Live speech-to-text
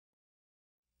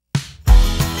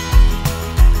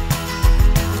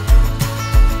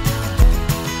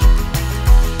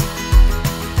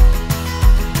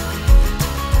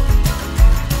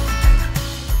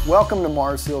Welcome to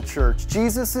Mars Hill Church.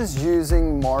 Jesus is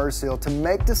using Mars Hill to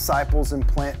make disciples and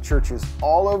plant churches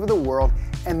all over the world,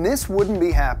 and this wouldn't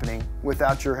be happening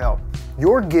without your help.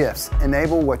 Your gifts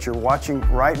enable what you're watching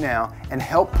right now and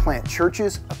help plant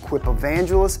churches, equip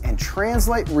evangelists, and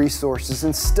translate resources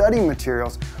and study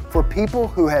materials for people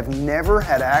who have never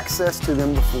had access to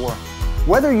them before.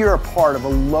 Whether you're a part of a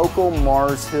local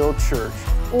Mars Hill church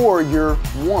or you're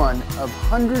one of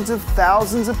hundreds of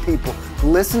thousands of people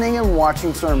listening and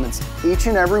watching sermons each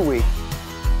and every week,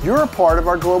 you're a part of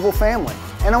our global family,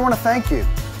 and I want to thank you.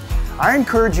 I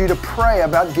encourage you to pray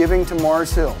about giving to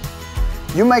Mars Hill.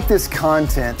 You make this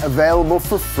content available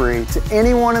for free to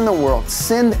anyone in the world.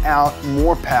 Send out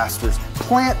more pastors,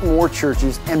 plant more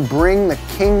churches, and bring the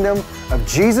kingdom of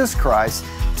Jesus Christ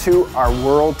to our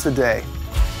world today.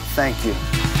 Thank you.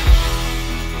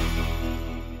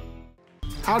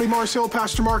 Howdy, Mars Hill.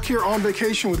 Pastor Mark here on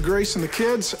vacation with Grace and the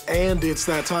kids, and it's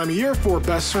that time of year for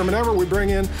Best Sermon Ever. We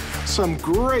bring in some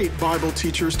great Bible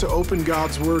teachers to open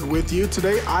God's Word with you.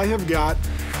 Today I have got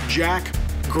Jack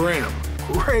Graham.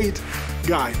 Great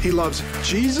guy. He loves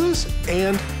Jesus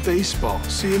and baseball,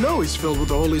 so you know he's filled with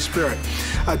the Holy Spirit.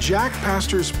 Jack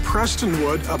pastors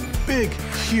Prestonwood, a big,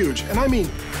 huge, and I mean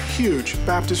huge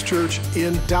Baptist church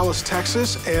in Dallas,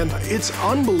 Texas, and it's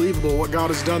unbelievable what God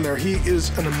has done there. He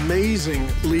is an amazing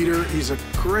leader. He's a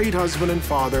great husband and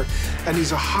father, and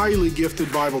he's a highly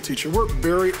gifted Bible teacher. We're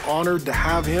very honored to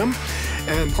have him,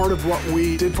 and part of what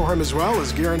we did for him as well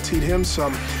is guaranteed him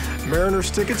some Mariners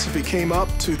tickets if he came up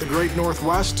to the great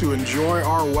Northwest to enjoy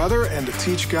our weather and to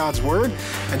teach God's Word.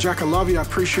 And Jack, I love you, I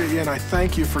appreciate you, and I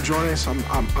thank you for joining us. I'm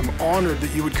honored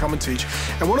that you would come and teach.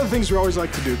 And one of the things we always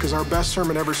like to do, because our Best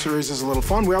Sermon Ever series is a little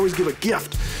fun, we always give a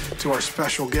gift to our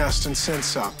special guest. And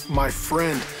since my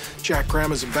friend Jack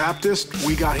Graham is a Baptist,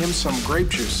 we got him some grape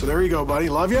juice. So there you go, buddy.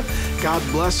 Love you. God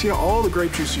bless you. All the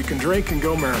grape juice you can drink, and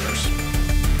go Mariners.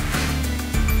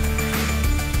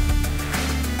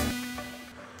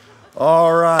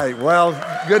 All right, well,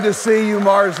 good to see you,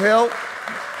 Mars Hill.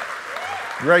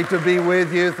 Great to be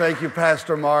with you. Thank you,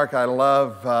 Pastor Mark. I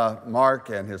love Mark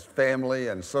and his family,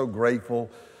 and so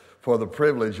grateful for the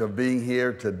privilege of being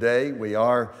here today. We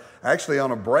are actually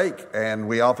on a break, and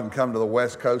we often come to the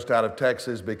West Coast out of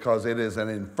Texas because it is an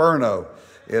inferno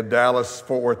in Dallas,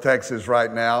 Fort Worth, Texas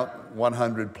right now,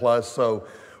 100 plus, so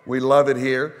we love it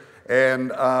here.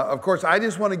 And of course, I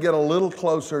just want to get a little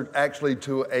closer actually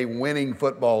to a winning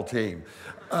football team.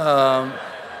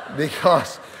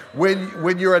 Because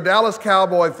when you're a Dallas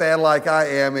Cowboy fan like I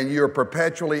am, and you're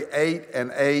perpetually 8-8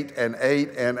 and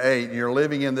 8-8, and you're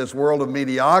living in this world of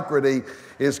mediocrity,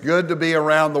 it's good to be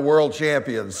around the world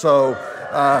champions. So,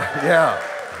 yeah.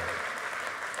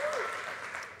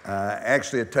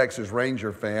 Actually a Texas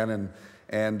Ranger fan,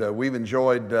 and we've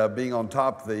enjoyed being on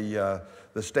top of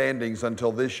the standings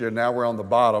until this year. Now we're on the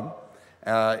bottom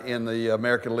in the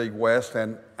American League West,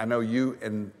 and I know you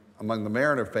and among the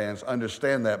Mariner fans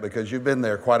understand that because you've been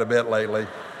there quite a bit lately.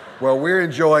 Well, we're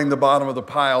enjoying the bottom of the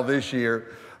pile this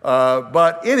year.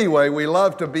 But anyway, we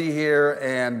love to be here,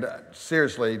 and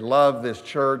seriously love this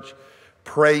church,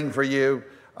 praying for you.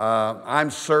 I'm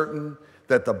certain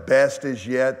that the best is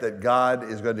yet, that God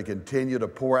is going to continue to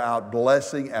pour out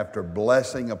blessing after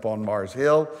blessing upon Mars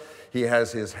Hill. He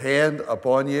has his hand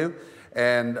upon you,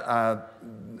 and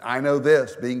I know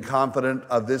this, being confident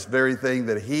of this very thing,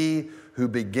 that he who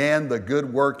began the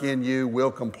good work in you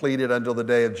will complete it until the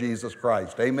day of Jesus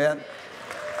Christ. Amen?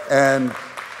 And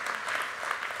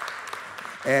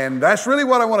that's really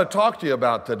what I want to talk to you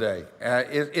about today.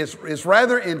 It's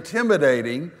rather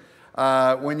intimidating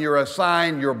when you're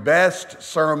assigned your best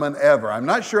sermon ever. I'm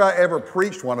not sure I ever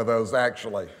preached one of those,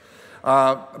 actually.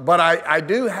 But I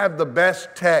do have the best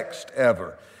text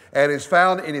ever, and it's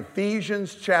found in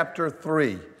Ephesians chapter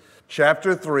 3.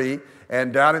 Chapter 3,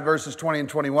 and down in verses 20 and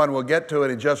 21. We'll get to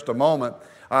it in just a moment.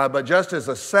 But just as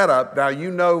a setup, now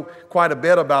you know quite a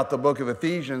bit about the book of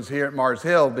Ephesians here at Mars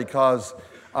Hill because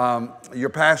your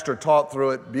pastor taught through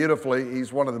it beautifully.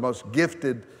 He's one of the most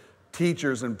gifted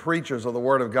teachers and preachers of the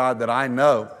Word of God that I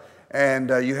know. And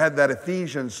you had that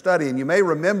Ephesians study. And you may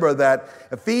remember that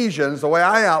Ephesians, the way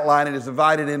I outline it, is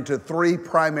divided into three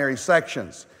primary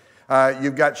sections.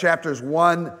 You've got chapters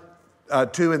 1,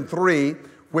 2, and 3,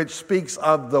 which speaks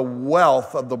of the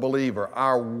wealth of the believer,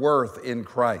 our worth in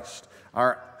Christ,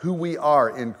 who we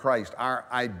are in Christ, our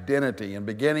identity, and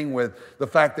beginning with the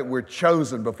fact that we're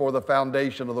chosen before the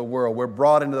foundation of the world. We're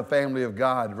brought into the family of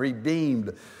God,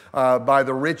 redeemed by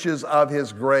the riches of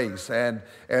His grace and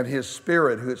His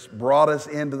Spirit who has brought us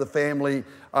into the family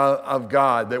of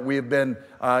God, that we have been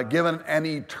given an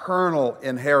eternal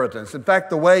inheritance. In fact,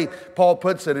 the way Paul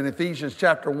puts it in Ephesians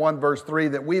chapter 1, verse 3,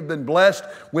 that we've been blessed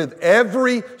with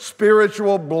every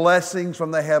spiritual blessing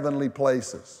from the heavenly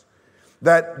places.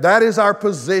 That is our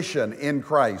position in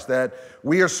Christ, that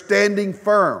we are standing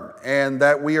firm and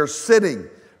that we are sitting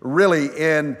really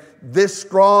in this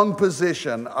strong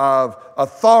position of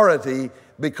authority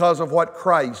because of what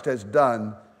Christ has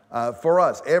done for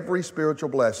us. Every spiritual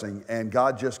blessing, and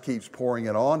God just keeps pouring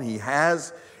it on. He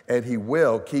has and He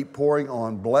will keep pouring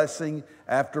on blessing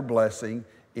after blessing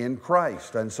in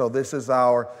Christ. And so this is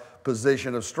our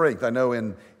position of strength. I know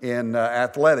in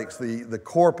athletics, the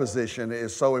core position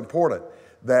is so important,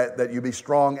 that you be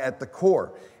strong at the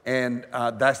core. And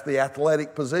that's the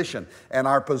athletic position. And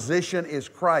our position is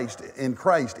in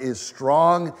Christ is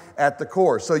strong at the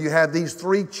core. So you have these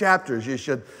 3 chapters. You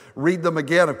should read them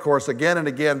again, of course, again and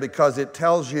again, because it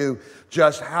tells you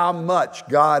just how much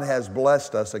God has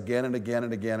blessed us again and again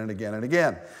and again and again and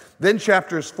again. Then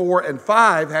chapters 4 and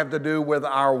 5 have to do with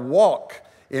our walk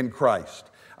in Christ.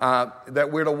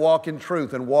 That we're to walk in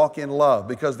truth and walk in love,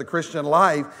 because the Christian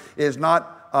life is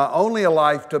not only a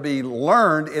life to be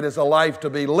learned, it is a life to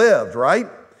be lived, right?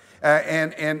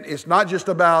 And it's not just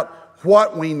about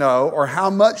what we know or how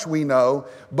much we know,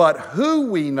 but who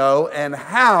we know and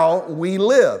how we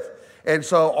live. And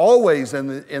so always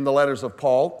in the letters of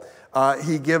Paul,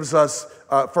 he gives us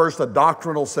first a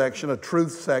doctrinal section, a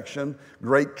truth section,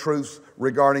 great truths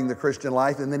regarding the Christian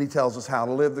life, and then he tells us how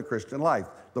to live the Christian life,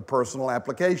 the personal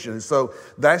application. And so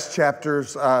that's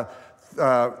chapters 4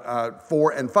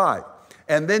 and 5.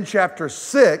 And then chapter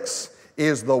 6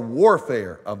 is the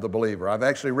warfare of the believer. I've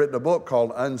actually written a book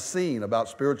called Unseen about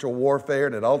spiritual warfare,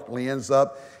 and it ultimately ends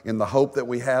up in the hope that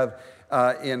we have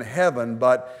in heaven,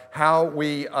 but how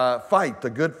we fight the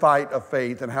good fight of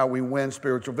faith and how we win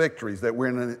spiritual victories, that we're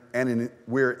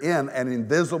in an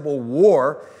invisible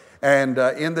war, and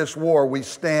in this war we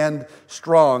stand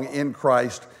strong in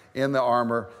Christ in the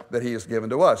armor that He has given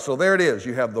to us. So there it is.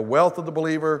 You have the wealth of the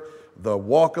believer, the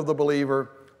walk of the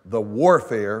believer, the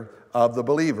warfare of the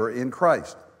believer in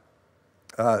Christ.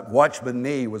 Watchman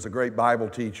Nee was a great Bible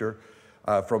teacher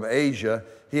from Asia.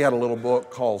 He had a little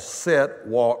book called Sit,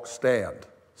 Walk, Stand.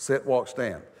 Sit, Walk,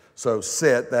 Stand. So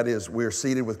sit, that is, we're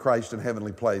seated with Christ in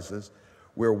heavenly places.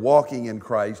 We're walking in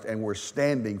Christ, and we're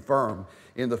standing firm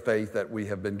in the faith that we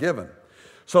have been given.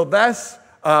 So that's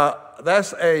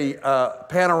a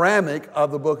panoramic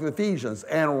of the book of Ephesians.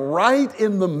 And right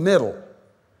in the middle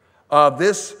of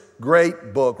this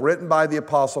great book written by the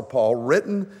Apostle Paul,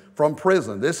 written from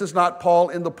prison. This is not Paul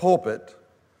in the pulpit.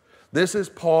 This is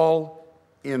Paul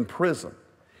in prison.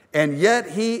 And yet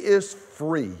he is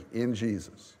free in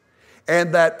Jesus.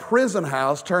 And that prison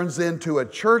house turns into a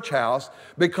church house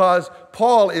because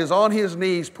Paul is on his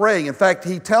knees praying. In fact,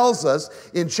 he tells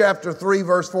us in chapter 3,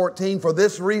 verse 14, "For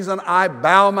this reason I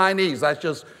bow my knees." That's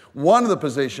just one of the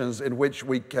positions in which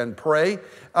we can pray.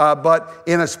 But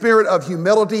in a spirit of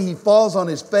humility, he falls on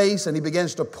his face and he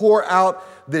begins to pour out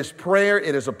this prayer.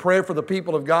 It is a prayer for the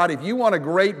people of God. If you want a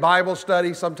great Bible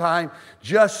study sometime,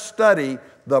 just study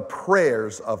the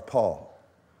prayers of Paul.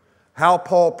 How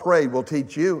Paul prayed will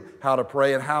teach you how to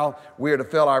pray and how we are to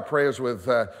fill our prayers with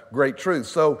great truth.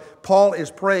 So Paul is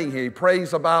praying here. He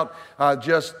prays about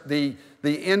just the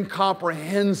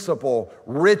incomprehensible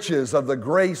riches of the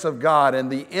grace of God and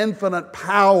the infinite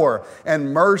power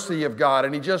and mercy of God.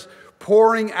 And he just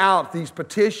pouring out these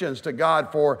petitions to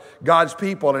God for God's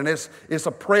people. And it's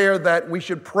a prayer that we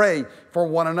should pray for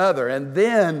one another. And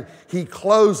then he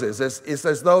closes. It's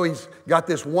as though he's got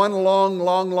this one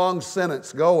long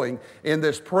sentence going in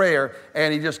this prayer.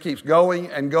 And he just keeps going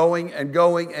and going and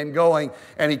going and going.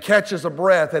 And he catches a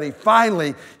breath. And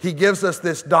he gives us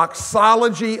this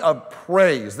doxology of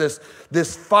praise,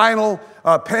 this final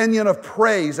pension of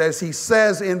praise, as he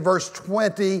says in verse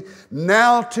 20,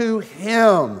 "Now to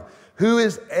him who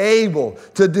is able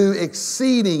to do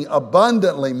exceeding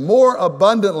abundantly, more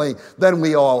abundantly than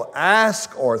we all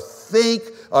ask or think,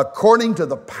 according to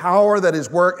the power that is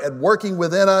working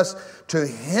within us, to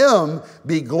him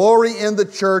be glory in the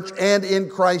church and in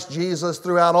Christ Jesus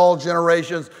throughout all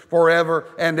generations, forever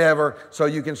and ever." So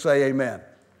you can say amen.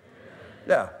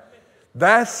 Yeah.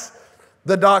 That's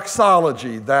the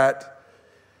doxology that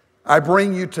I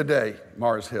bring you today,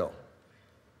 Mars Hill.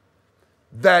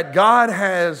 That God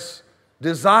has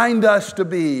designed us to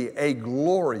be a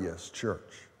glorious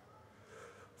church,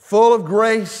 full of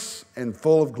grace and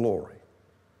full of glory.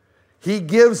 He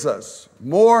gives us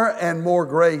more and more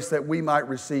grace that we might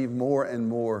receive more and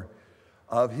more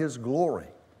of His glory.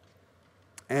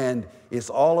 And it's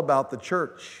all about the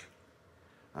church.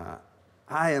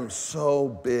 I am so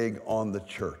big on the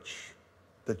church,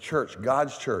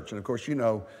 God's church. And of course, you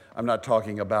know, I'm not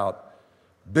talking about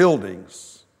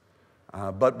buildings,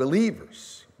 but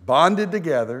believers bonded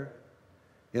together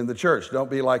in the church.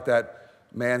 Don't be like that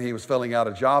man. He was filling out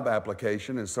a job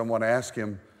application and someone asked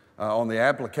him on the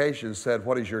application, said,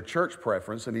 "What is your church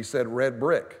preference?" And he said, "Red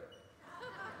brick."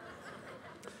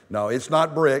 No, it's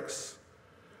not bricks,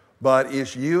 but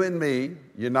it's you and me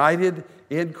united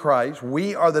in Christ.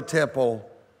 We are the temple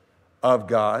of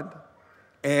God,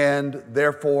 and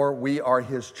therefore we are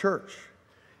His church.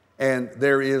 And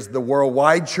there is the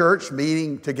worldwide church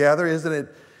meeting together.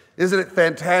 Isn't it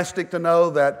fantastic to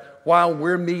know that while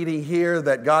we're meeting here,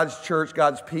 that God's church,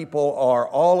 God's people are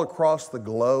all across the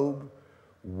globe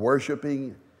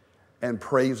worshiping and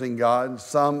praising God.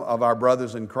 Some of our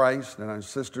brothers in Christ and our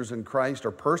sisters in Christ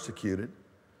are persecuted.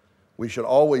 We should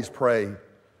always pray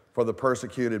for the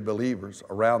persecuted believers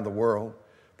around the world.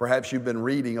 Perhaps you've been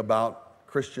reading about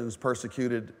Christians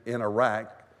persecuted in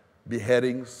Iraq,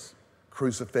 beheadings,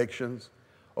 crucifixions.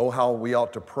 Oh, how we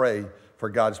ought to pray for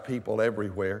God's people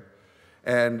everywhere.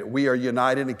 And we are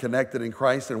united and connected in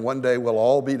Christ, and one day we'll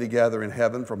all be together in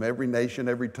heaven from every nation,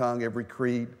 every tongue, every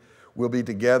creed. We'll be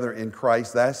together in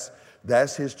Christ.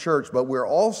 That's His church. But we're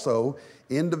also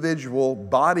individual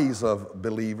bodies of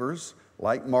believers,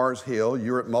 like Mars Hill.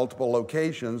 You're at multiple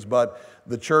locations, but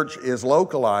the church is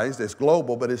localized. It's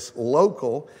global, but it's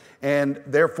local. And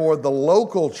therefore, the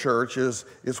local church is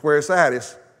where it's at.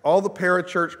 It's all the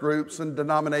parachurch groups and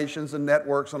denominations and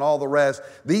networks and all the rest.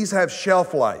 These have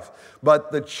shelf life.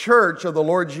 But the church of the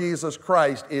Lord Jesus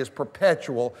Christ is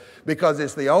perpetual because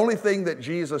it's the only thing that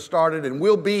Jesus started, and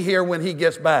we'll be here when He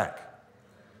gets back,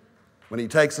 when He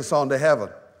takes us on to heaven.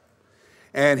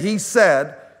 And He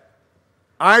said,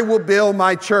 "I will build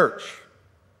my church,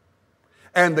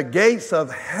 and the gates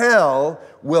of hell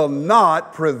will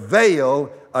not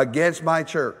prevail against my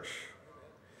church."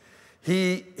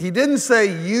 He didn't say,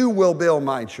 "You will build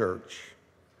my church,"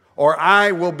 or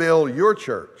 "I will build your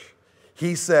church."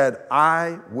 He said,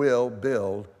 "I will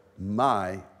build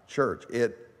my church."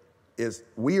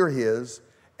 We are His,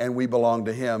 and we belong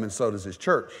to Him, and so does His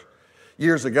church.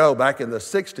 Years ago, back in the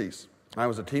 60s, I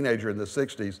was a teenager in the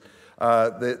 60s,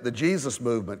 the Jesus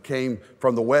movement came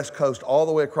from the West Coast all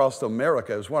the way across to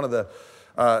America. It was one of the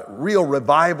real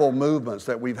revival movements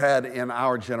that we've had in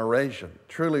our generation.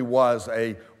 Truly was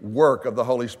a work of the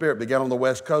Holy Spirit. It began on the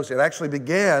West Coast. It actually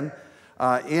began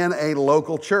in a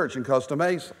local church in Costa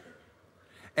Mesa.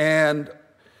 And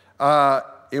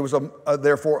it was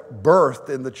therefore birthed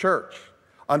in the church.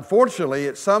 Unfortunately,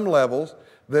 at some levels,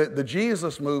 the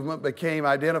Jesus movement became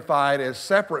identified as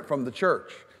separate from the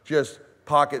church, just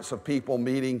pockets of people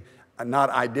meeting, not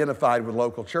identified with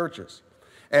local churches.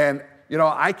 And, you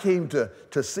know, I came to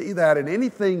see that in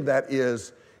anything that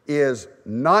is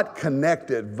not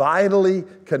connected, vitally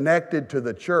connected to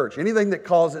the church, anything that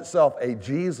calls itself a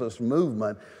Jesus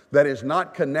movement that is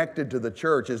not connected to the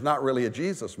church is not really a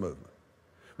Jesus movement,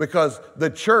 because the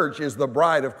church is the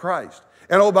bride of Christ.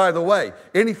 And oh, by the way,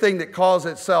 anything that calls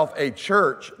itself a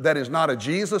church that is not a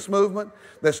Jesus movement,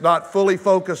 that's not fully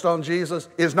focused on Jesus,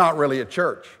 is not really a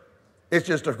church. It's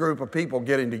just a group of people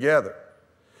getting together.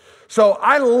 So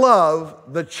I love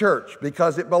the church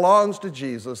because it belongs to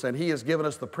Jesus, and He has given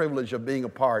us the privilege of being a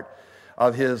part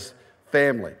of His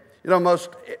family. You know, most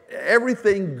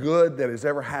everything good that has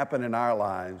ever happened in our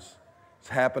lives has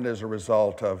happened as a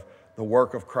result of the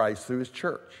work of Christ through His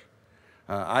church.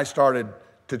 I started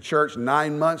to church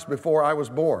 9 months before I was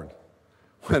born,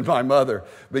 when my mother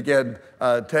began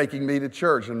taking me to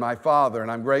church, and my father,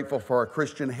 and I'm grateful for a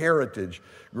Christian heritage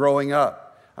growing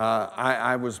up.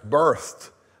 I was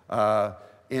birthed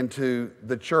into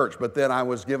the church, but then I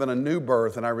was given a new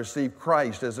birth and I received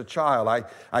Christ as a child.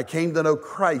 I came to know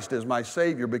Christ as my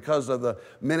Savior because of the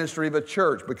ministry of a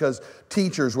church, because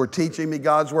teachers were teaching me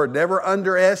God's Word. Never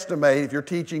underestimate, if you're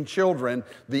teaching children,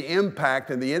 the impact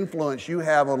and the influence you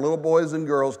have on little boys and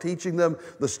girls, teaching them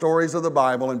the stories of the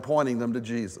Bible and pointing them to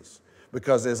Jesus.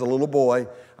 Because as a little boy,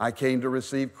 I came to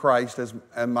receive Christ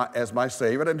as my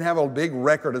Savior. I didn't have a big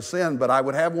record of sin, but I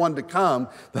would have one to come,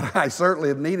 that I certainly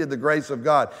have needed the grace of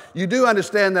God. You do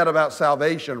understand that about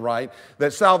salvation, right?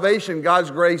 That salvation,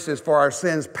 God's grace, is for our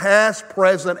sins past,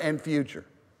 present, and future.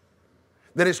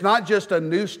 That it's not just a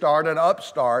new start, an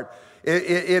upstart.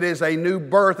 It is a new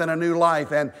birth and a new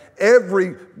life, and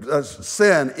every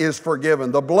sin is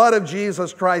forgiven. The blood of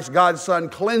Jesus Christ, God's Son,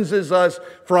 cleanses us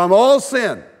from all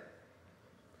sin.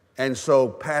 And so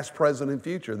past, present, and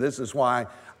future. This is why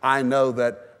I know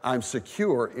that I'm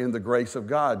secure in the grace of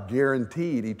God,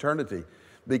 guaranteed eternity.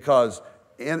 Because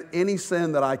any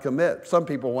sin that I commit. Some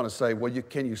people want to say, well,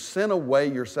 can you sin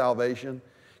away your salvation?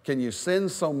 Can you sin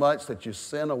so much that you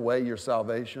sin away your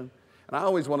salvation? And I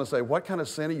always want to say, what kind of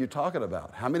sin are you talking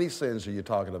about? How many sins are you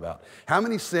talking about? How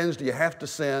many sins do you have to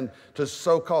sin to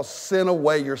so-called sin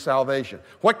away your salvation?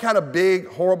 What kind of big,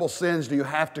 horrible sins do you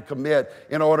have to commit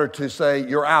in order to say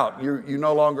you're out, you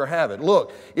no longer have it?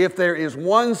 Look, if there is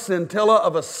one scintilla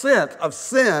of a cent of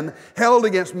sin held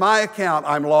against my account,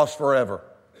 I'm lost forever.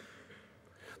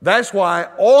 That's why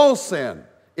all sin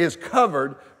is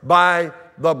covered by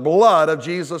the blood of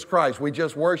Jesus Christ. We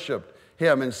just worshiped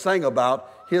Him and sang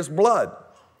about His blood.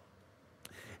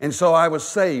 And so I was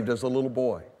saved as a little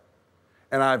boy,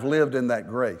 and I've lived in that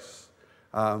grace.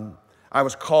 I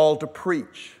was called to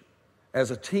preach as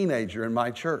a teenager in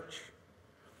my church,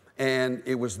 and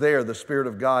it was there the Spirit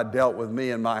of God dealt with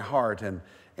me in my heart, and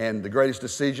the greatest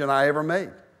decision I ever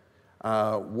made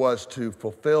was to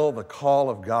fulfill the call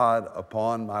of God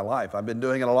upon my life. I've been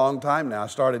doing it a long time now. I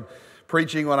started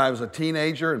preaching when I was a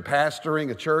teenager and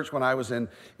pastoring a church when I was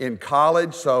in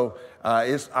college. So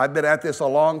I've been at this a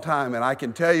long time, and I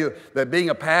can tell you that being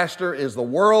a pastor is the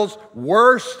world's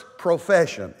worst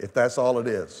profession, if that's all it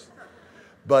is.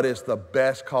 But it's the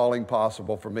best calling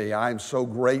possible for me. I am so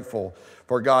grateful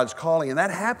for God's calling. And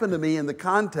that happened to me in the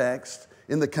context,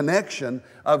 in the connection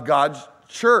of God's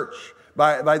church.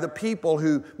 By the people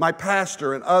who, my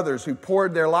pastor and others who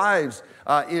poured their lives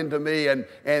into me, and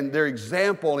their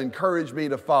example encouraged me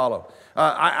to follow.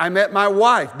 I met my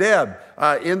wife, Deb,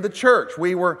 in the church.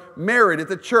 We were married at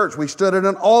the church. We stood at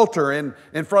an altar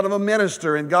in front of a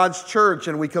minister in God's church,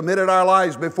 and we committed our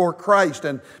lives before Christ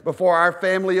and before our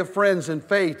family of friends in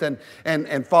faith,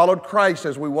 and followed Christ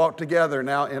as we walked together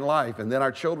now in life. And then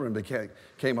our children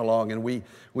came along, and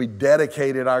we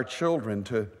dedicated our children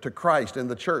to Christ in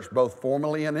the church, both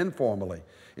formally and informally.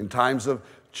 In times of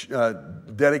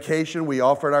dedication, we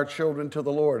offered our children to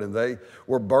the Lord, and they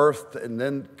were birthed and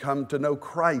then come to know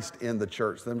Christ in the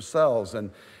church themselves.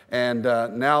 And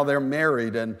now they're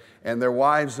married, and their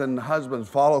wives and husbands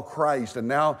follow Christ. And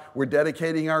now we're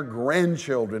dedicating our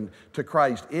grandchildren to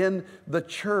Christ in the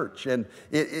church. And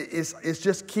it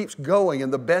just keeps going.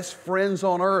 And the best friends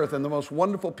on earth and the most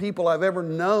wonderful people I've ever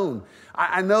known.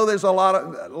 I know there's a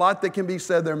lot that can be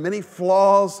said. There are many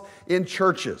flaws in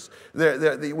churches.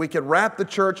 We could wrap the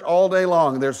church all day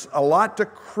long. There's a lot to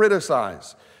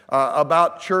criticize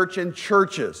about church and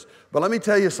churches. But let me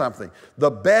tell you something.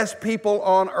 The best people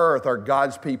on earth are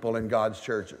God's people in God's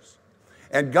churches.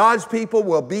 And God's people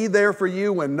will be there for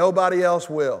you when nobody else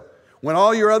will. When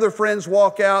all your other friends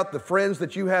walk out, the friends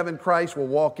that you have in Christ will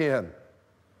walk in.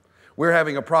 We're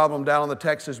having a problem down on the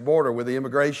Texas border with the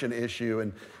immigration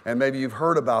issue, and maybe you've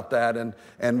heard about that.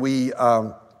 And we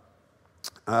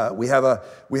have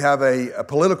a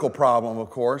political problem, of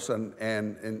course, and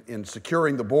in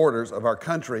securing the borders of our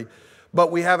country. But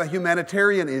we have a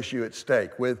humanitarian issue at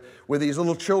stake with these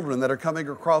little children that are coming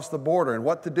across the border, and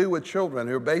what to do with children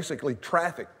who are basically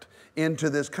trafficked into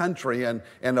this country and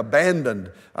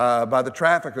abandoned by the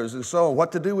traffickers and so on.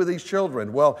 What to do with these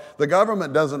children? Well, the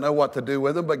government doesn't know what to do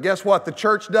with them, but guess what? The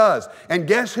church does. And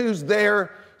guess who's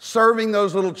there serving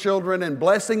those little children and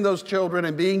blessing those children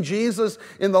and being Jesus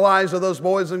in the lives of those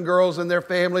boys and girls and their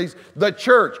families? The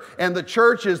church. And the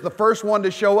church is the first one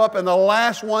to show up and the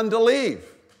last one to leave.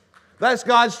 That's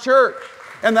God's church.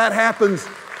 And that happens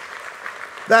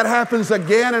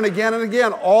again and again and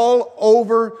again all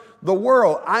over the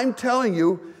world. I'm telling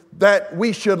you that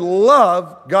we should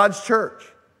love God's church.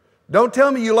 Don't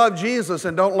tell me you love Jesus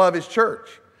and don't love His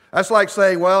church. That's like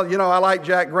saying, well, you know, I like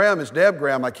Jack Graham. It's Deb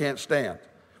Graham I can't stand.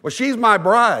 Well, she's my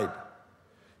bride.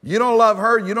 You don't love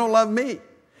her, you don't love me.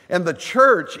 And the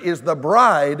church is the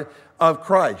bride of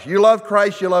Christ. You love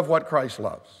Christ, you love what Christ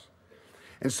loves.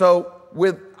 And so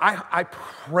I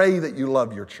pray that you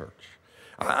love your church.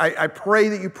 I pray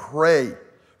that you pray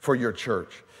for your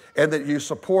church and that you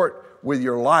support with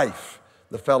your life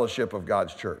the fellowship of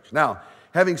God's church. Now,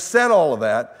 having said all of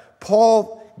that,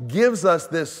 Paul gives us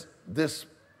this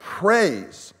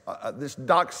praise, this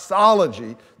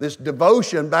doxology, this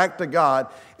devotion back to God,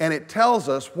 and it tells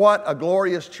us what a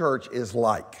glorious church is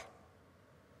like.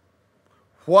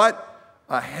 What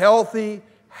a healthy,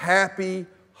 happy,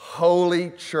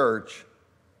 holy church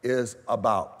is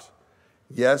about.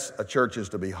 Yes, a church is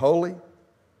to be holy.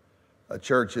 A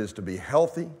church is to be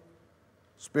healthy,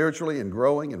 spiritually and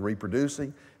growing and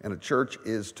reproducing. And a church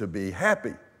is to be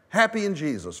happy, happy in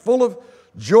Jesus, full of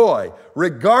joy,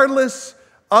 regardless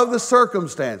of the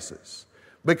circumstances,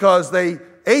 because they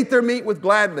ate their meat with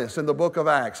gladness in the book of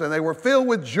Acts, and they were filled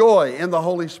with joy in the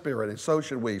Holy Spirit, and so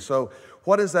should we. So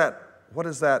how does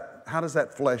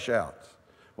that flesh out?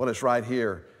 Well, it's right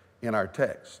here in our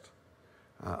text.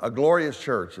 A glorious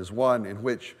church is one in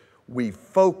which we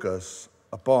focus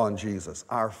upon Jesus.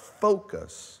 Our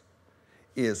focus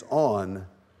is on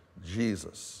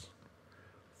Jesus,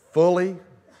 fully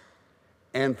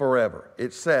and forever.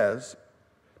 It says,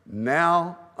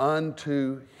 now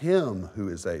unto him who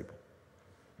is able.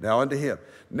 Now unto him.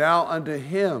 Now unto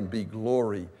him be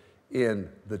glory in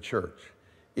the church.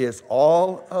 It's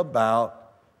all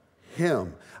about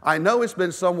him. I know it's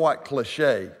been somewhat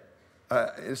cliche.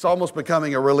 It's almost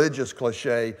becoming a religious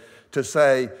cliche to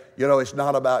say, you know, it's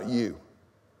not about you.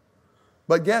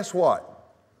 But guess what?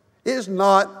 It's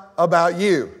not about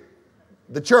you,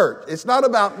 the church. It's not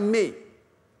about me.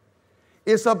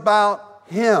 It's about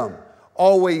him.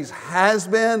 Always has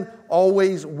been,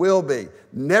 always will be.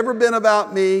 Never been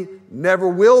about me, never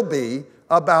will be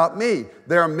about me.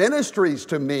 There are ministries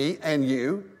to me and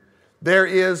you. There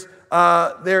is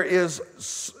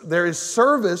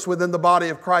service within the body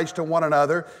of Christ to one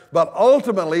another, but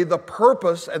ultimately the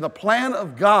purpose and the plan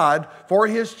of God for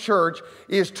his church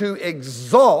is to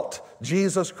exalt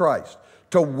Jesus Christ,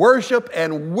 to worship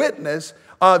and witness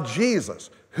of Jesus,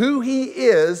 who he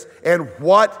is and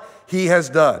what he has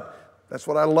done. That's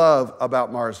what I love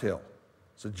about Mars Hill.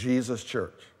 It's a Jesus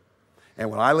church. And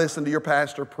when I listen to your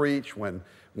pastor preach, when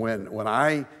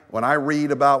I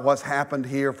read about what's happened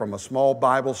here from a small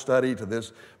Bible study to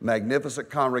this magnificent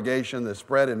congregation that's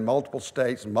spread in multiple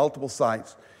states and multiple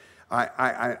sites,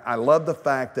 I love the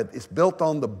fact that it's built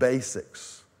on the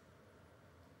basics.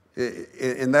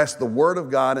 And that's the Word of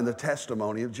God and the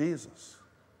testimony of Jesus.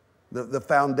 The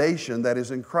foundation that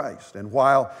is in Christ. And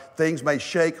while things may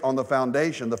shake on the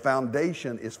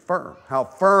foundation is firm. How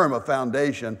firm a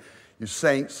foundation, you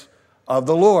saints of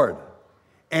the Lord.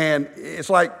 And it's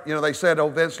like, you know, they said,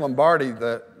 Vince Lombardi,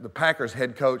 the Packers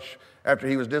head coach, after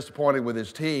he was disappointed with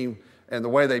his team and the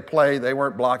way they played, they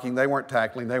weren't blocking, they weren't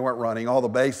tackling, they weren't running, all the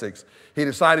basics. He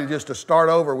decided just to start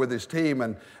over with his team,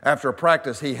 and after a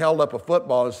practice, he held up a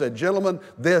football and said, gentlemen,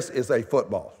 this is a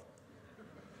football.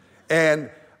 And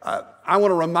I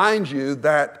want to remind you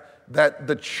that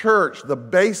the church, the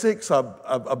basics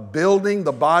of building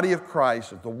the body of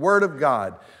Christ, the Word of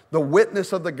God, the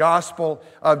witness of the gospel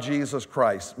of Jesus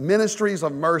Christ, ministries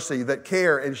of mercy that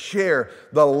care and share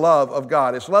the love of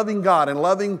God. It's loving God and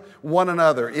loving one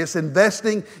another. It's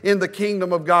investing in the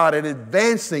kingdom of God and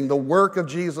advancing the work of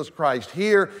Jesus Christ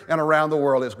here and around the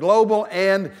world. It's global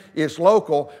and it's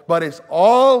local, but it's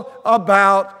all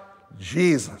about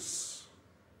Jesus.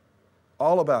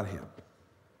 All about him.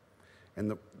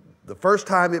 And the first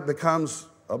time it becomes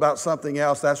about something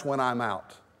else, that's when I'm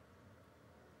out.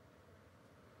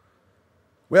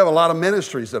 We have a lot of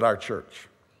ministries at our church.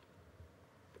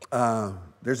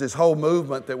 There's this whole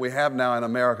movement that we have now in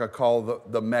America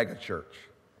called the mega church.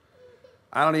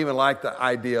 I don't even like the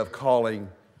idea of calling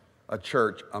a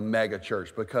church a mega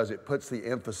church because it puts the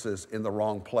emphasis in the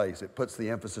wrong place. It puts the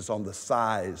emphasis on the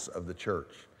size of the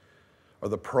church or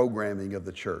the programming of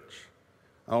the church.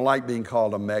 I don't like being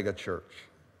called a mega church.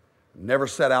 Never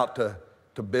set out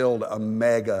to build a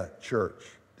mega church.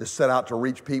 Just set out to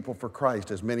reach people for Christ,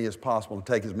 as many as possible, and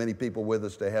take as many people with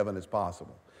us to heaven as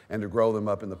possible, and to grow them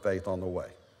up in the faith on the way.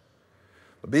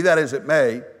 But be that as it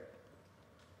may,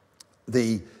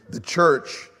 the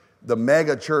church, the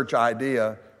mega church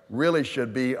idea really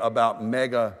should be about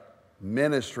mega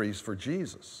ministries for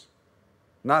Jesus.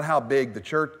 Not how big the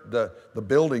church, the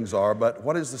buildings are, but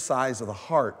what is the size of the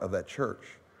heart of that church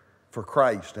for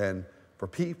Christ and for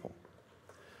people.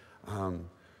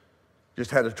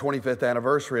 Just had a 25th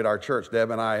anniversary at our church.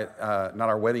 Deb and I, not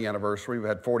our wedding anniversary, we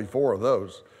had 44 of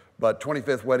those, but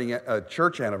 25th wedding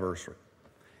church anniversary.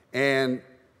 And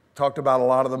talked about a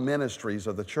lot of the ministries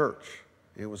of the church.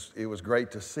 It was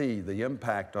great to see the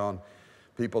impact on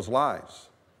people's lives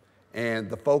and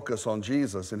the focus on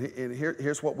Jesus. And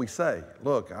here's what we say.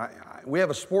 Look, we have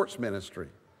a sports ministry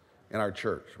in our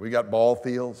church. We got ball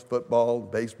fields, football,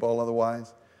 baseball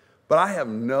otherwise. But I have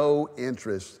no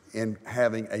interest in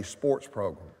having a sports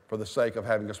program for the sake of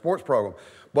having a sports program.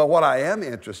 But what I am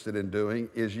interested in doing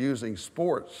is using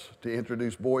sports to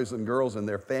introduce boys and girls and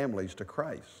their families to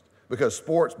Christ. Because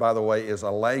sports, by the way, is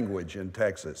a language in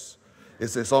Texas.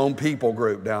 It's its own people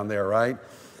group down there, right?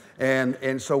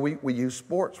 And so we use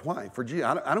sports. Why? For Jesus.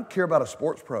 I don't care about a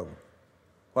sports program.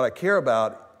 What I care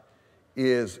about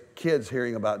is kids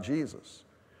hearing about Jesus.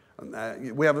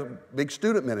 We have a big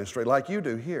student ministry like you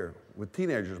do here with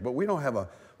teenagers, but we don't have a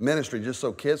ministry just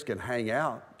so kids can hang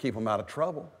out, keep them out of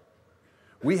trouble.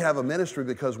 We have a ministry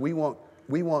because we want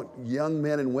young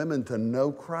men and women to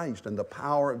know Christ and the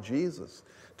power of Jesus,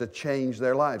 to change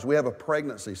their lives. We have a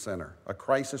pregnancy center, a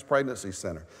crisis pregnancy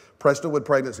center, Prestonwood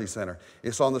Pregnancy Center.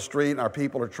 It's on the street, and our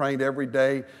people are trained every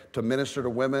day to minister to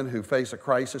women who face a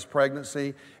crisis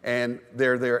pregnancy, and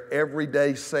they're there every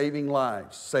day saving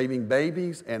lives, saving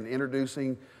babies, and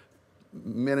introducing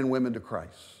men and women to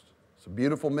Christ. It's a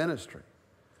beautiful ministry.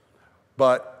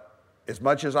 But as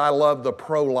much as I love the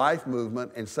pro-life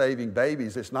movement and saving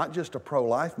babies, it's not just a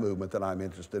pro-life movement that I'm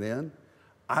interested in.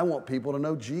 I want people to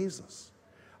know Jesus.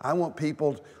 I want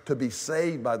people to be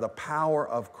saved by the power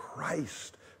of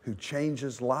Christ who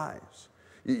changes lives.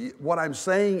 What I'm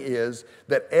saying is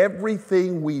that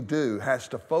everything we do has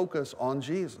to focus on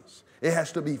Jesus. It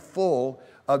has to be full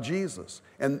of Jesus.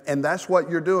 And that's what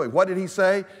you're doing. What did he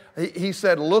say? He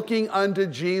said, looking unto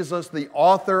Jesus, the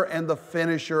author and the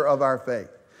finisher of our faith.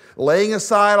 Laying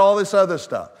aside all this other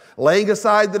stuff, laying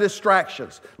aside the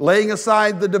distractions, laying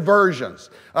aside the diversions,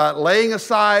 laying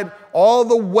aside all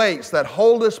the weights that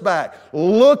hold us back,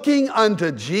 looking unto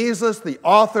Jesus, the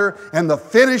author and the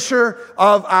finisher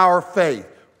of our faith.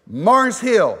 Mars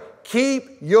Hill,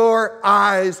 keep your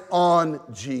eyes on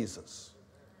Jesus.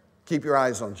 Keep your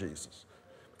eyes on Jesus,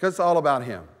 because it's all about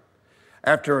Him.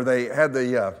 After they had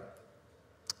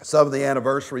some of the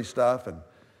anniversary stuff and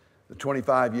the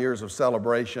 25 years of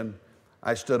celebration,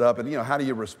 I stood up and, how do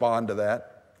you respond to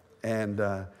that? And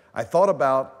I thought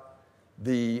about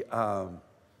the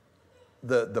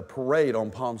parade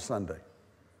on Palm Sunday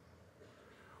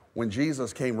when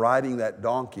Jesus came riding that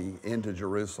donkey into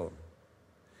Jerusalem.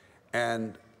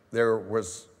 And there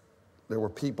were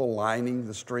people lining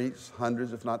the streets,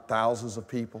 hundreds if not thousands of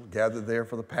people gathered there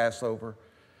for the Passover.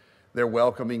 They're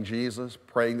welcoming Jesus,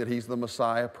 praying that He's the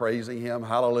Messiah, praising Him,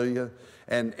 hallelujah.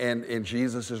 And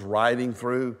Jesus is riding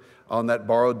through on that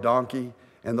borrowed donkey,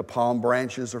 and the palm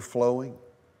branches are flowing.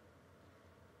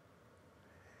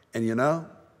 And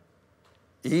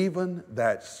even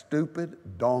that stupid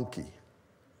donkey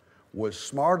was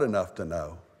smart enough to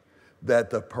know that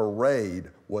the parade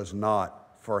was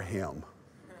not for him.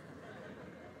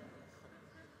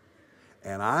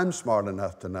 And I'm smart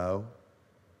enough to know,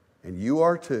 and you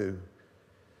are too,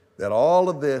 that all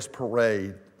of this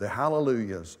parade, the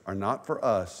hallelujahs, are not for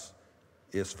us,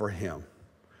 it's for Him.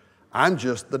 I'm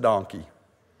just the donkey.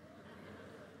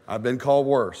 I've been called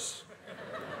worse.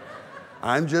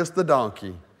 I'm just the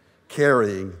donkey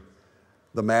carrying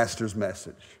the Master's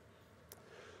message.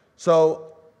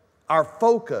 So our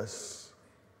focus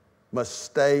must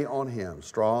stay on Him,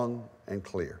 strong and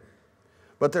clear.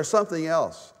 But there's something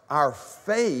else. Our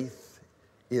faith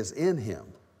is in Him.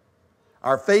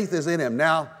 Our faith is in Him.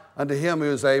 Now, unto Him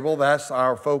who is able, that's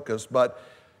our focus. But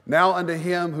now unto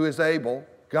Him who is able,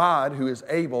 God who is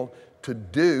able to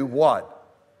do what?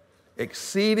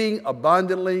 Exceeding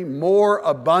abundantly, more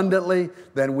abundantly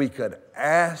than we could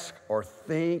ask or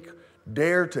think,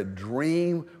 dare to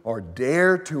dream, or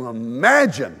dare to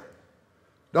imagine.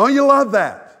 Don't you love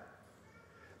that?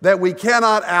 That we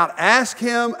cannot out-ask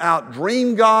Him,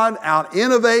 out-dream God,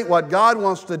 out-innovate what God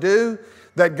wants to do,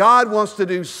 that God wants to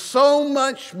do so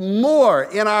much more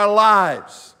in our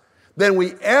lives than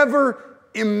we ever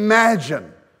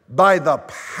imagine by the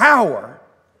power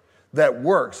that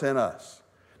works in us.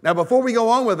 Now, before we go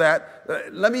on with that,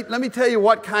 let me tell you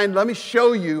let me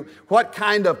show you what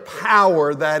kind of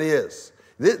power that is.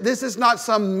 This is not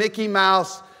some Mickey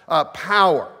Mouse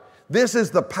power. This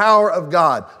is the power of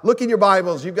God. Look in your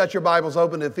Bibles. You've got your Bibles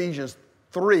open to Ephesians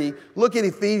 3. Look at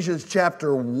Ephesians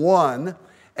chapter 1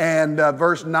 and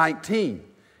verse 19.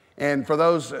 And for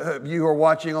those of you who are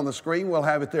watching on the screen, we'll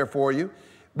have it there for you.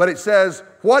 But it says,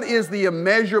 what is the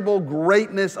immeasurable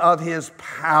greatness of His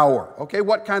power? Okay,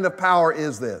 what kind of power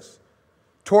is this?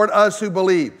 Toward us who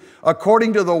believe,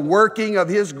 according to the working of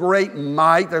His great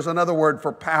might, there's another word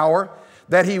for power,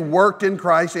 that He worked in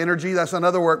Christ, energy, that's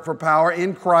another word for power,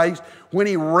 in Christ, when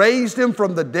He raised Him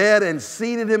from the dead and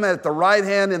seated Him at the right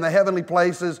hand in the heavenly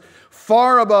places,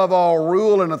 far above all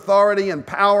rule and authority and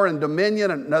power and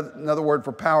dominion, another word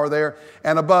for power there,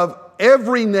 and above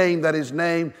every name that is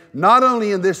named, not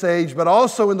only in this age, but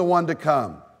also in the one to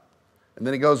come. And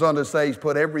then He goes on to say He's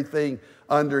put everything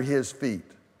under His feet.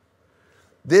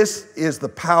 This is the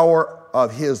power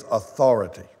of His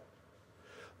authority.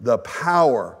 The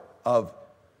power of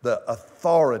the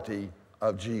authority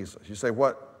of Jesus. You say,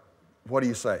 what do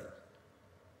you say?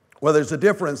 Well, there's a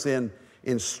difference in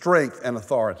strength and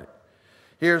authority.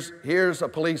 Here's a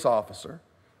police officer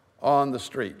on the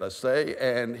street, let's say,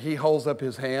 and he holds up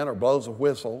his hand or blows a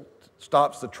whistle,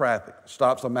 stops the traffic,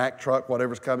 stops a Mack truck,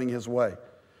 whatever's coming his way.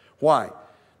 Why?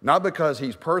 Not because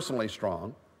he's personally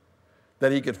strong,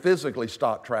 that he could physically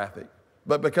stop traffic,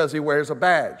 but because he wears a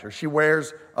badge or she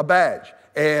wears a badge.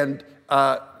 And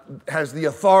has the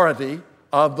authority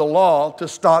of the law to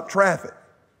stop traffic.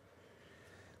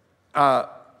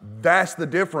 That's the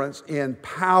difference in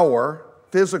power,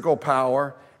 physical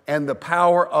power, and the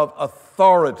power of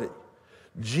authority.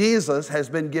 Jesus has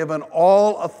been given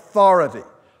all authority,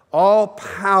 all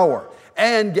power.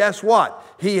 And guess what?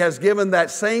 He has given that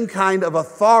same kind of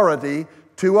authority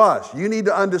to us. You need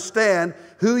to understand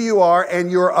who you are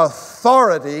and your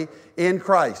authority in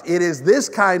Christ. It is this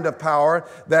kind of power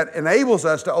that enables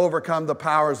us to overcome the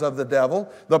powers of the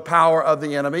devil, the power of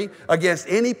the enemy, against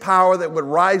any power that would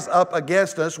rise up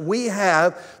against us. We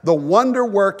have the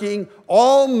wonder-working,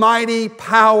 almighty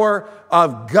power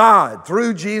of God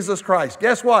through Jesus Christ.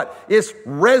 Guess what? It's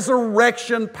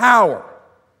resurrection power.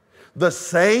 The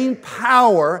same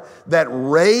power that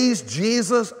raised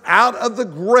Jesus out of the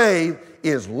grave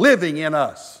is living in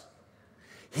us.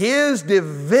 His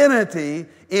divinity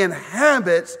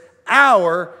inhabits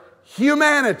our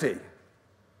humanity.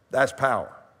 That's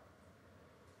power.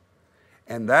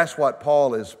 And that's what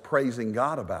Paul is praising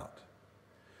God about.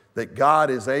 That God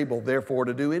is able, therefore,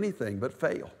 to do anything but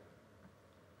fail.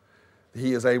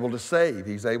 He is able to save.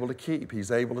 He's able to keep.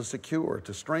 He's able to secure,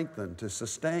 to strengthen, to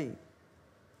sustain.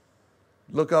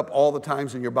 Look up all the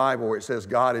times in your Bible where it says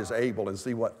God is able and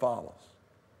see what follows.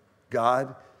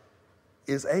 God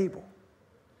is able.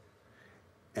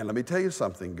 And let me tell you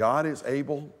something, God is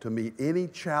able to meet any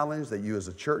challenge that you as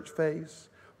a church face,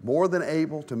 more than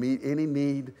able to meet any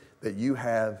need that you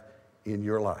have in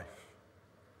your life.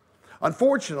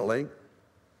 Unfortunately,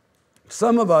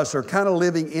 some of us are kind of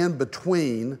living in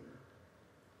between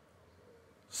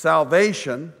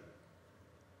salvation,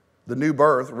 the new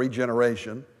birth,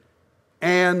 regeneration,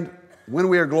 and when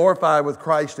we are glorified with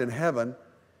Christ in heaven,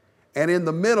 and in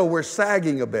the middle we're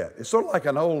sagging a bit. It's sort of like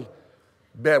an old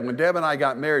bed. When Deb and I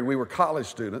got married, we were college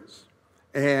students,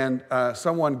 and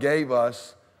someone gave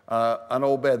us an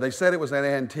old bed. They said it was an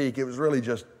antique. It was really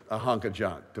just a hunk of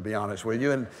junk, to be honest with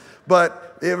you.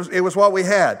 But it was what we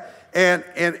had.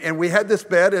 And we had this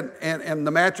bed and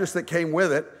the mattress that came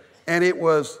with it, and it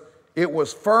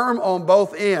was firm on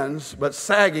both ends, but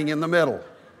sagging in the middle.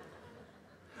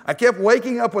 I kept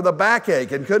waking up with a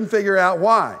backache and couldn't figure out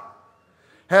why.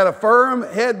 Had a firm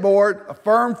headboard, a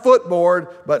firm footboard,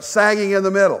 but sagging in the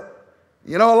middle.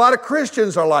 You know, a lot of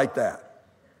Christians are like that.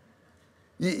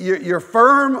 You're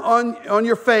firm on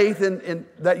your faith in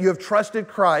that you have trusted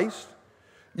Christ.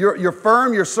 You're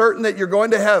firm, you're certain that you're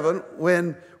going to heaven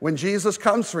when Jesus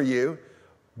comes for you.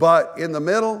 But in the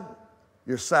middle,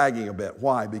 you're sagging a bit.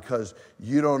 Why? Because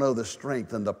you don't know the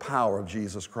strength and the power of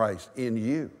Jesus Christ in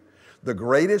you. The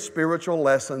greatest spiritual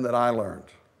lesson that I learned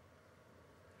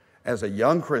as a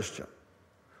young Christian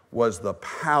was the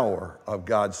power of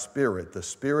God's Spirit, the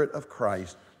Spirit of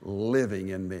Christ living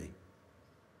in me.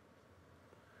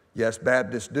 Yes,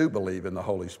 Baptists do believe in the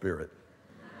Holy Spirit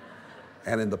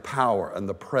and in the power and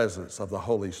the presence of the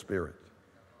Holy Spirit.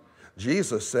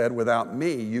 Jesus said, without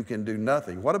me, you can do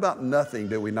nothing. What about nothing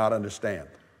do we not understand?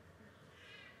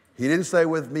 He didn't say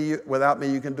without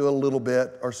me, you can do a little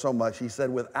bit or so much. He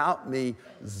said, without me,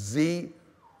 zero,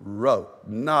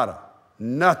 nada,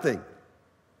 nothing.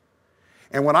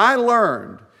 And when I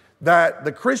learned that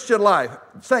the Christian life,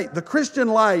 the Christian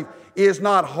life is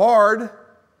not hard.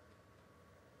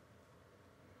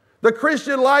 The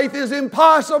Christian life is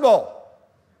impossible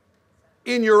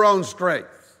in your own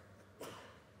strength.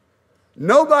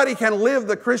 Nobody can live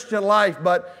the Christian life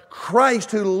but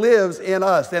Christ who lives in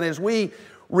us. And as we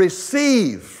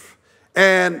receive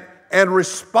and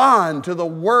respond to the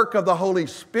work of the Holy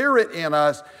Spirit in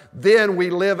us, then we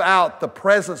live out the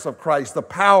presence of Christ, the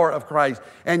power of Christ.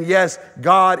 And yes,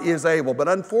 God is able. But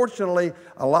unfortunately,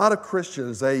 a lot of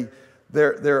Christians,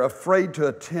 they're afraid to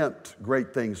attempt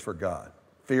great things for God.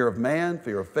 Fear of man,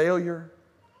 fear of failure,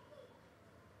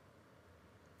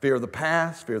 fear of the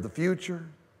past, fear of the future.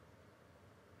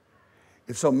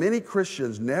 And so many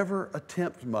Christians never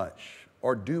attempt much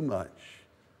or do much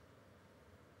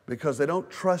because they don't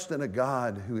trust in a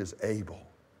God who is able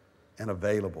and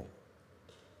available.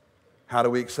 How do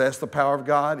we access the power of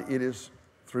God? It is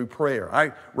through prayer.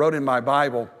 I wrote in my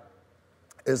Bible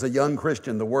as a young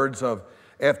Christian the words of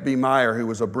F.B. Meyer, who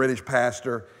was a British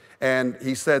pastor, and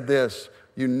he said this: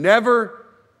 you never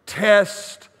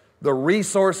test the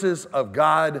resources of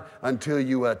God until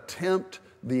you attempt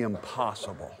the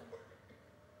impossible.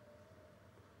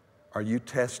 Are you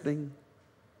testing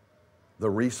the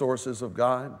resources of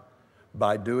God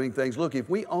by doing things? Look, if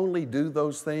we only do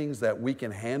those things that we can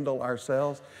handle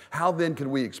ourselves, how then can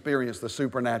we experience the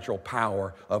supernatural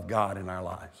power of God in our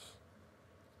lives?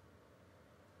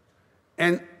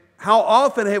 And How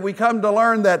often have we come to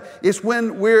learn that it's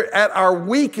when we're at our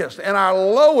weakest and our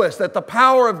lowest that the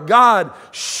power of God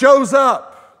shows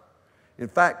up? In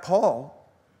fact, Paul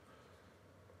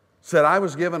said, I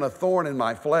was given a thorn in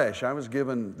my flesh. I was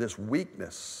given this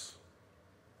weakness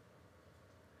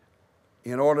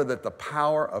in order that the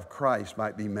power of Christ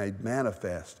might be made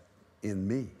manifest in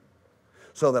me,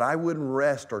 so that I wouldn't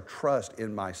rest or trust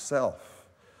in myself,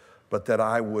 but that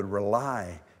I would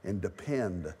rely and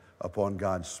depend upon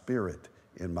God's Spirit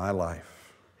in my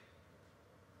life.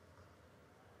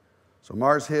 So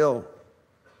Mars Hill,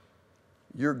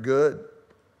 you're good.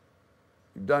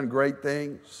 You've done great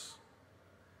things,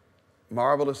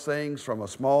 marvelous things, from a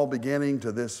small beginning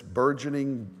to this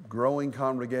burgeoning, growing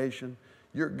congregation.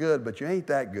 You're good, but you ain't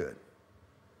that good.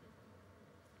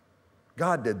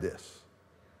 God did this.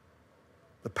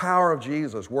 The power of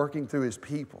Jesus working through His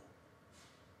people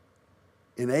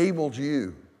enabled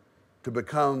you to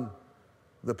become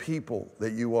the people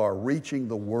that you are, reaching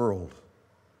the world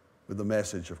with the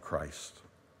message of Christ.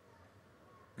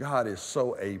 God is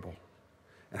so able.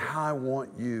 And how I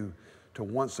want you to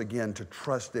once again to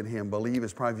trust in Him, believe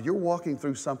His promise. You're walking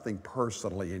through something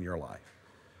personally in your life.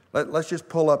 Let's just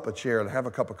pull up a chair and have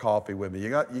a cup of coffee with me. You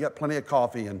got plenty of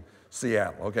coffee in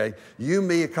Seattle, okay? You,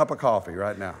 me, a cup of coffee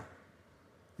right now.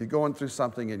 You're going through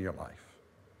something in your life.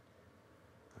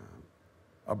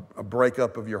 A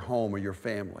breakup of your home or your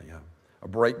family, a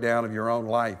breakdown of your own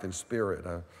life and spirit.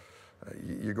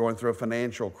 You're going through a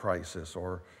financial crisis,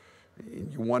 or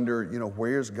you wonder,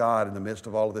 where's God in the midst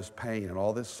of all of this pain and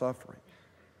all this suffering?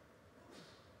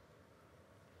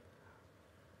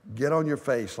 Get on your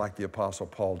face like the Apostle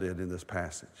Paul did in this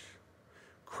passage.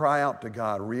 Cry out to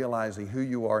God, realizing who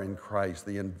you are in Christ,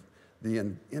 the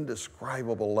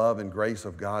indescribable love and grace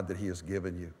of God that He has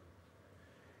given you.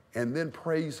 And then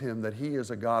praise Him that He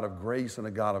is a God of grace and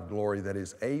a God of glory that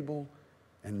is able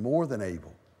and more than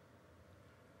able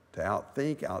to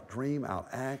outthink, outdream,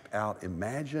 outact,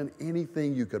 outimagine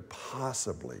anything you could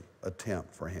possibly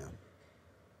attempt for Him.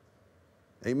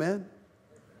 Amen?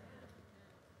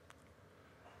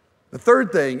 The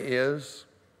third thing is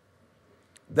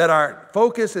that our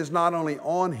focus is not only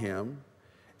on Him,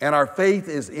 and our faith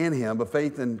is in Him, but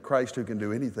faith in Christ who can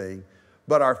do anything,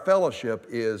 but our fellowship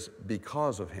is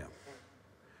because of Him.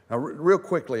 Now, real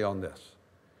quickly on this.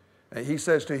 He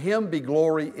says, to Him be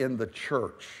glory in the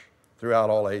church throughout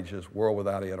all ages, world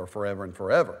without end, or forever and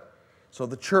forever. So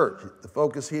the church, the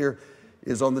focus here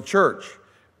is on the church.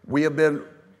 We have been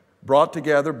brought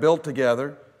together, built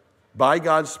together by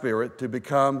God's Spirit to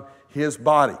become His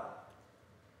body.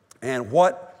 And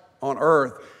what on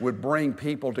earth would bring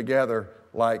people together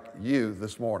like you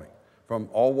this morning, from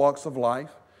all walks of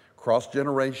life,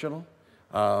 cross-generational,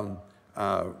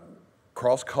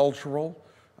 cross-cultural,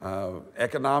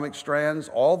 economic strands,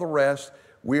 all the rest.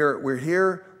 We're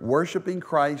here worshiping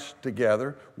Christ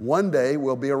together. One day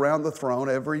we'll be around the throne,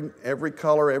 every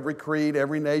color, every creed,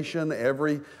 every nation,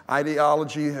 every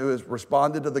ideology who has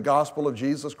responded to the gospel of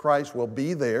Jesus Christ will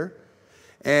be there.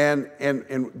 And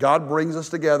God brings us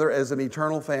together as an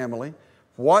eternal family.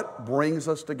 What brings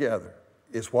us together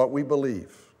is what we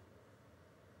believe.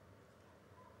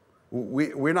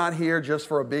 We're not here just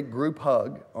for a big group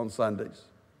hug on Sundays,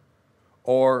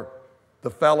 or the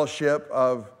fellowship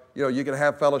of, you can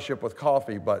have fellowship with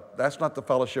coffee, but that's not the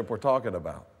fellowship we're talking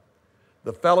about.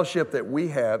 The fellowship that we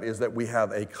have is that we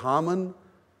have a common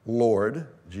Lord,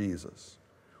 Jesus.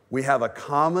 We have a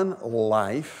common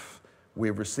life.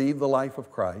 We've received the life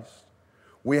of Christ.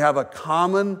 We have a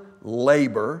common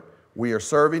labor. We are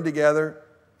serving together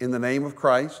in the name of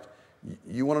Christ.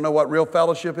 You want to know what real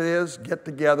fellowship is? Get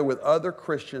together with other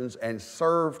Christians and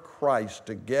serve Christ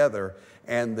together.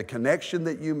 And the connection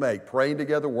that you make, praying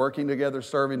together, working together,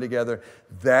 serving together,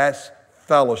 that's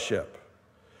fellowship.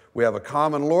 We have a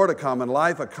common Lord, a common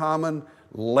life, a common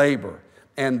labor.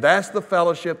 And that's the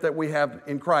fellowship that we have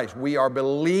in Christ. We are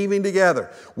believing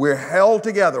together. We're held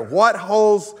together. What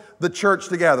holds the church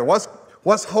together?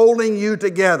 What's holding you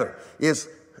together is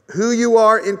who you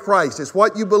are in Christ. It's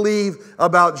what you believe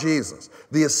about Jesus.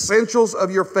 The essentials of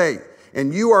your faith.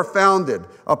 And you are founded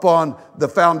upon the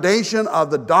foundation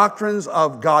of the doctrines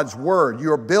of God's Word.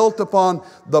 You are built upon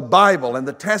the Bible and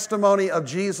the testimony of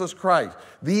Jesus Christ.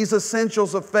 These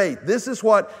essentials of faith. This is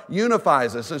what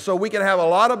unifies us. And so we can have a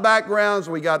lot of backgrounds.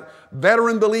 We got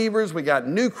veteran believers. We got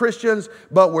new Christians.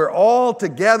 But we're all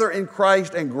together in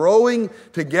Christ and growing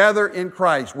together in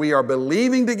Christ. We are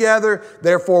believing together.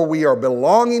 Therefore, we are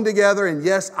belonging together. And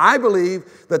yes, I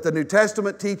believe that the New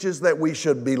Testament teaches that we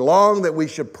should belong, that we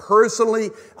should personally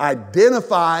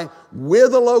identify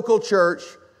with a local church,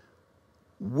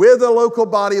 with a local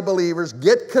body of believers,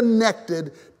 get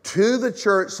connected to the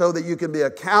church so that you can be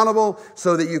accountable,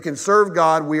 so that you can serve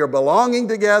God. We are belonging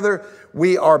together.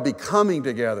 We are becoming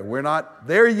together. We're not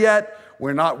there yet.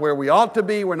 We're not where we ought to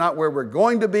be. We're not where we're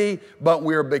going to be, but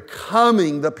we're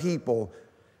becoming the people,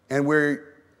 and we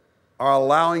are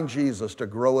allowing Jesus to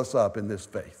grow us up in this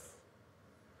faith.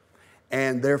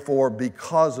 And therefore,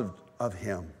 because of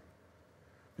Him,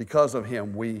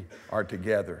 we are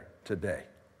together today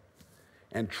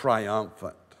and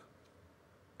triumphant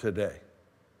today.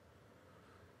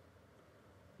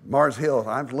 Mars Hill,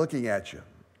 I'm looking at you,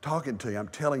 talking to you. I'm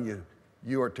telling you,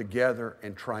 you are together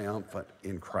and triumphant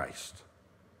in Christ.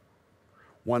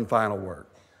 One final word,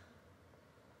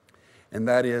 and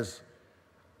that is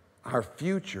our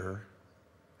future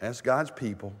as God's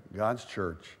people, God's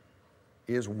church,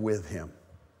 is with Him.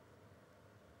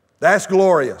 That's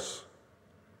glorious.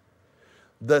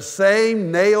 The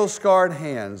same nail-scarred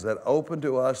hands that open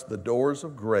to us the doors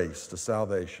of grace to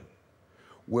salvation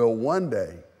will one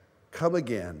day come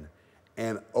again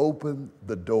and open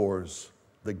the doors,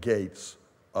 the gates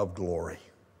of glory.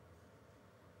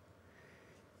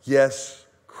 Yes,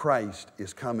 Christ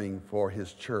is coming for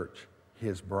His church,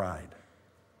 His bride.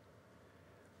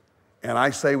 And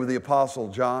I say with the Apostle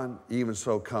John, even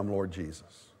so come, Lord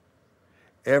Jesus.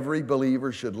 Every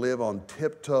believer should live on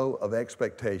tiptoe of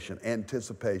expectation,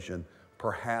 anticipation,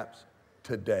 perhaps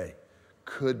today.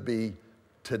 Could be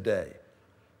today.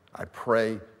 I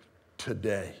pray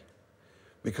today.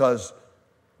 Because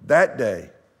that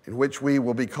day in which we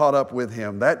will be caught up with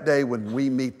Him, that day when we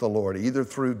meet the Lord, either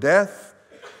through death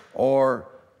or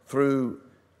through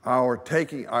our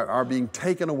being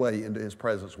taken away into His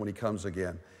presence when He comes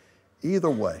again.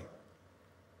 Either way,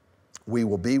 we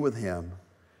will be with Him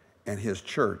and His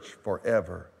church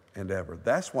forever and ever.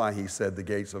 That's why He said the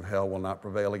gates of hell will not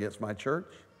prevail against my church.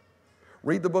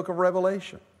 Read the book of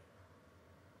Revelation.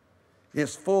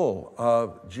 It's full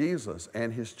of Jesus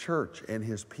and His church and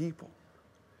His people.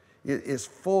 It is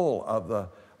full of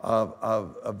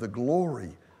the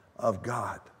glory of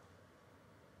God.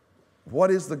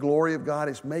 What is the glory of God?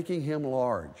 It's making Him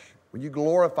large. When you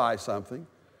glorify something,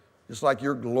 just like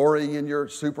you're glorying in your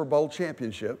Super Bowl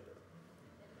championship,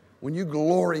 when you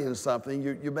glory in something,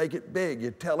 you make it big. You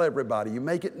tell everybody. You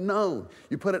make it known.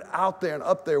 You put it out there and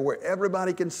up there where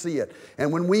everybody can see it.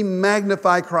 And when we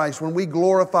magnify Christ, when we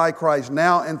glorify Christ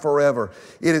now and forever,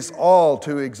 it is all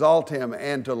to exalt Him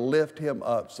and to lift Him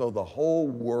up so the whole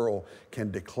world can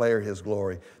declare His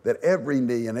glory. That every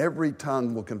knee and every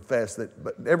tongue will confess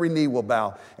but every knee will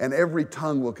bow and every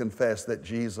tongue will confess that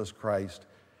Jesus Christ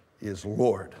is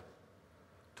Lord,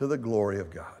 to the glory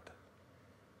of God.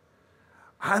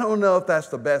 I don't know if that's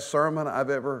the best sermon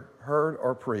I've ever heard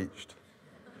or preached,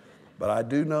 but I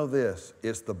do know this: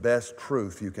 it's the best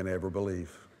truth you can ever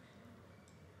believe.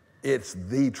 It's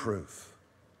the truth.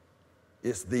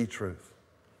 It's the truth.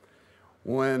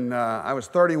 When I was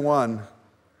 31,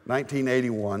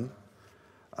 1981,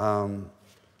 I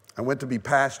went to be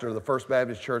pastor of the First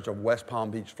Baptist Church of West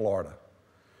Palm Beach, Florida.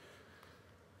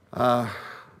 I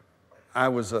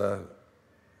was a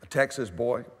Texas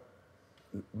boy,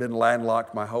 been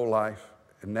landlocked my whole life,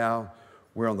 and now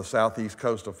we're on the southeast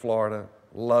coast of Florida.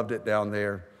 Loved it down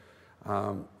there.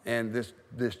 And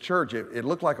this church, it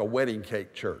looked like a wedding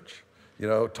cake church. You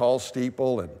know, tall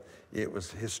steeple, and it was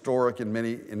historic in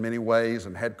many ways,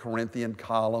 and had Corinthian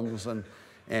columns, and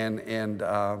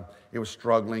it was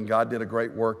struggling. God did a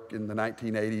great work in the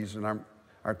 1980s, and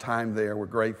our time there, we're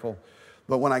grateful.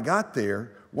 But when I got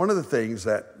there, one of the things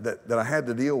that I had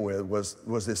to deal with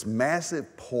was this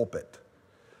massive pulpit.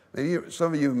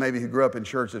 Some of you maybe who grew up in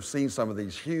church have seen some of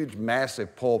these huge,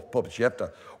 massive pulpits. You have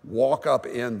to walk up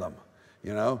in them,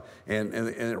 you know, and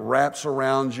it wraps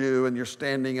around you, and you're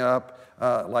standing up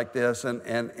like this,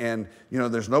 and you know,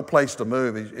 there's no place to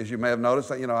move. As you may have noticed,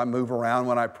 you know, I move around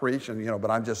when I preach, and you know, but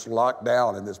I'm just locked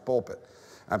down in this pulpit.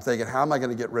 I'm thinking, how am I going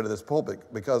to get rid of this pulpit?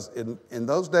 Because in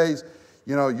those days,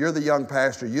 you know, you're the young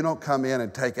pastor. You don't come in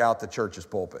and take out the church's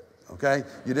pulpit. Okay?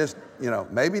 You just, you know,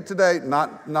 maybe today,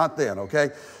 not then,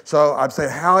 okay? So I'd say,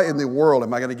 how in the world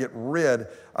am I going to get rid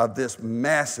of this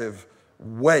massive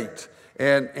weight?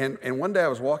 And one day I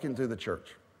was walking through the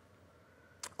church,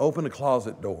 opened a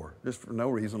closet door, just for no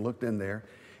reason, looked in there,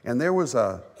 and there was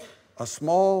a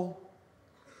small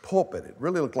pulpit. It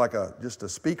really looked like just a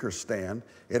speaker stand.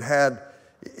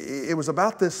 It was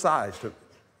about this size,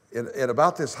 at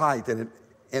about this height, and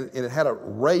it had a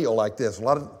rail like this. A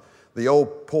lot of the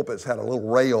old pulpits had a little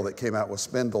rail that came out with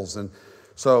spindles, and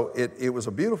so it was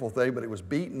a beautiful thing, but it was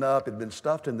beaten up. It had been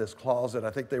stuffed in this closet. I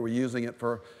think they were using it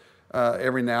for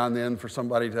every now and then for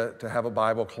somebody to have a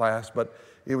Bible class, but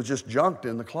it was just junked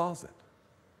in the closet.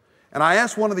 And I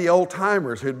asked one of the old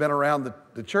timers who'd been around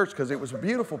the church, because it was a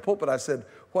beautiful pulpit. I said,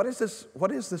 what is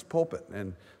this pulpit?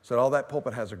 And said, oh, that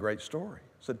pulpit has a great story.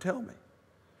 I said, tell me.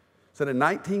 Said in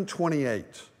 1928,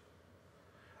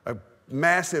 a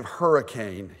massive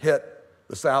hurricane hit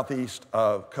the southeast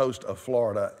coast of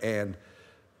Florida, and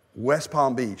West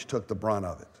Palm Beach took the brunt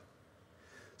of it.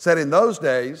 Said in those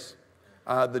days,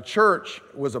 the church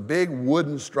was a big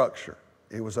wooden structure.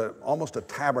 It was almost a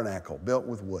tabernacle built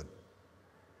with wood.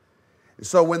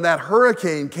 So when that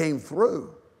hurricane came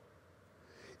through,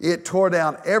 it tore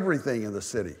down everything in the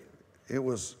city. It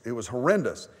was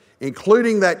horrendous,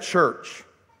 including that church.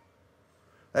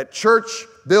 That church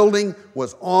building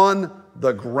was on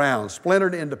the ground,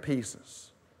 splintered into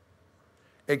pieces,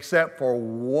 except for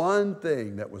one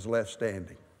thing that was left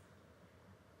standing: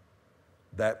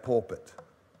 that pulpit.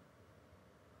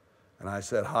 And I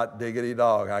said, hot diggity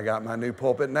dog, I got my new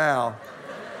pulpit now.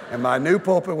 And my new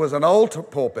pulpit was an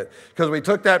old pulpit, because we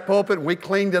took that pulpit and we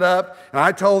cleaned it up, and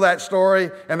I told that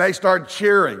story and they started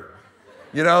cheering,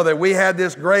 you know, that we had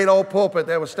this great old pulpit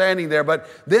that was standing there. But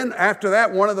then after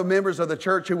that, one of the members of the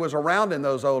church who was around in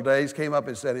those old days came up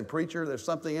and said, and preacher, there's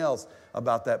something else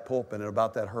about that pulpit and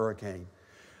about that hurricane.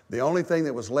 The only thing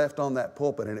that was left on that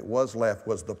pulpit, and it was left,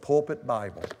 was the pulpit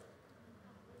Bible.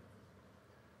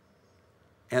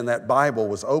 And that Bible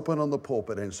was open on the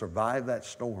pulpit and survived that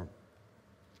storm.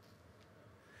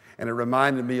 And it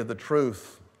reminded me of the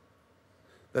truth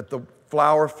that the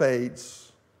flower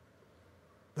fades,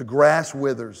 the grass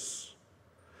withers,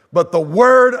 but the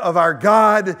word of our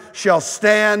God shall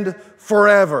stand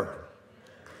forever.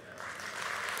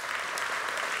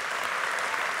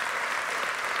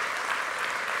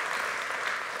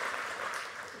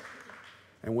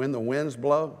 And when the winds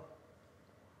blow,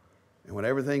 and when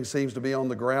everything seems to be on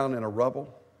the ground in a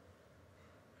rubble,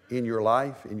 in your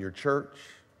life, in your church,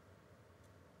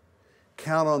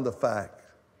 count on the fact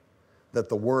that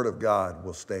the Word of God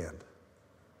will stand.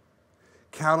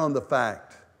 Count on the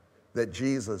fact that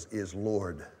Jesus is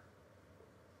Lord,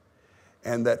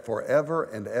 and that forever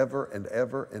and ever and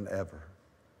ever and ever,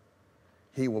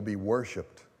 He will be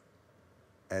worshiped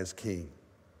as King.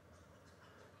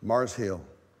 Mars Hill,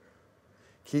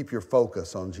 keep your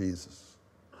focus on Jesus.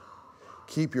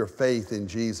 Keep your faith in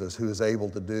Jesus, who is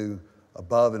able to do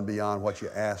above and beyond what you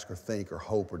ask or think or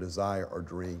hope or desire or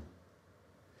dream.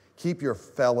 Keep your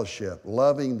fellowship,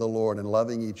 loving the Lord and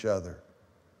loving each other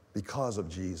because of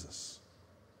Jesus.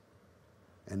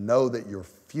 And know that your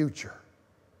future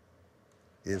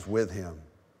is with Him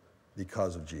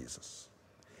because of Jesus.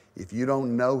 If you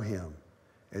don't know Him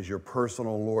as your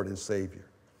personal Lord and Savior,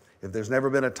 if there's never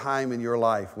been a time in your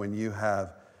life when you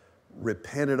have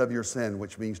repented of your sin,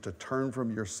 which means to turn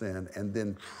from your sin and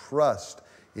then trust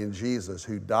in Jesus,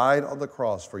 who died on the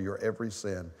cross for your every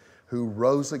sin, who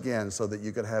rose again so that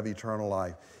you could have eternal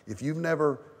life. If you've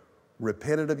never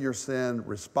repented of your sin,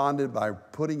 responded by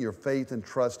putting your faith and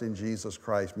trust in Jesus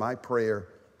Christ, my prayer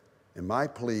and my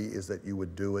plea is that you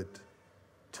would do it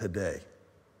today.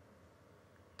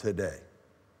 Today.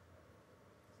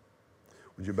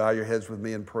 Would you bow your heads with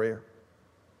me in prayer?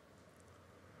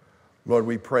 Lord,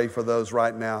 we pray for those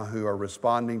right now who are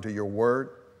responding to your word,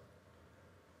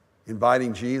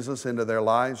 inviting Jesus into their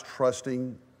lives,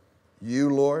 trusting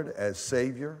you, Lord, as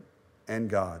Savior and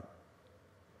God.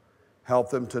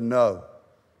 Help them to know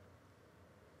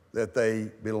that they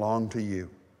belong to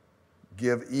you.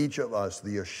 Give each of us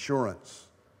the assurance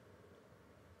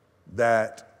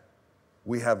that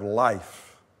we have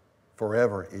life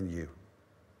forever in you.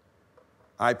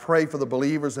 I pray for the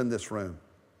believers in this room.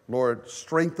 Lord,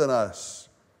 strengthen us,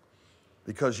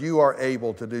 because you are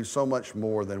able to do so much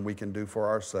more than we can do for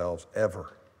ourselves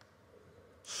ever.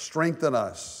 Strengthen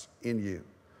us in you.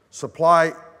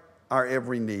 Supply our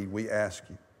every need, we ask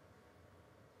you.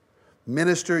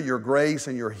 Minister your grace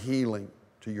and your healing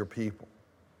to your people.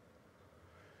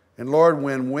 And Lord,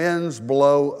 when winds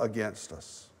blow against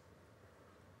us,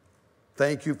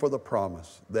 thank you for the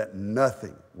promise that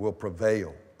nothing will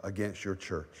prevail against your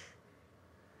church,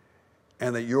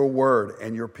 and that your word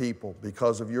and your people,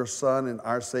 because of your Son and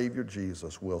our Savior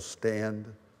Jesus, will stand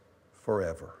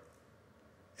forever.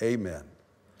 Amen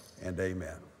and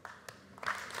amen.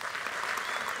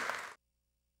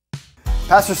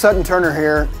 Pastor Sutton Turner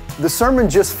here. The sermon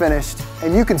just finished,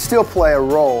 and you can still play a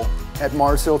role at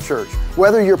Mars Hill Church.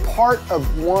 Whether you're part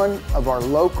of one of our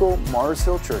local Mars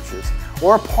Hill churches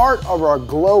or a part of our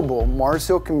global Mars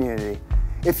Hill community,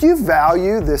 if you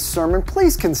value this sermon,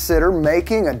 please consider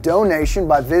making a donation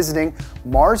by visiting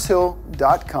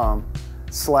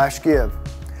marshill.com/give.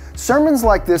 Sermons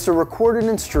like this are recorded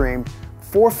and streamed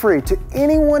for free to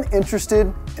anyone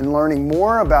interested in learning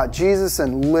more about Jesus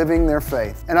and living their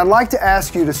faith. And I'd like to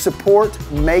ask you to support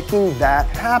making that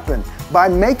happen. By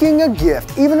making a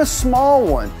gift, even a small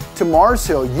one, to Mars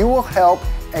Hill, you will help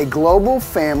a global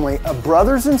family of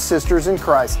brothers and sisters in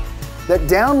Christ that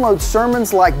download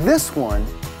sermons like this one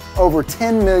over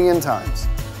 10 million times.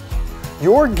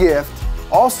 Your gift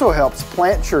also helps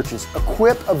plant churches,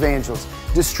 equip evangelists,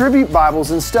 distribute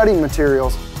Bibles and study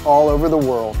materials all over the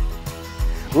world.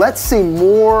 Let's see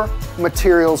more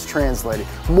materials translated,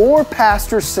 more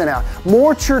pastors sent out,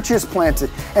 more churches planted,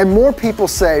 and more people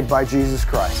saved by Jesus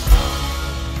Christ.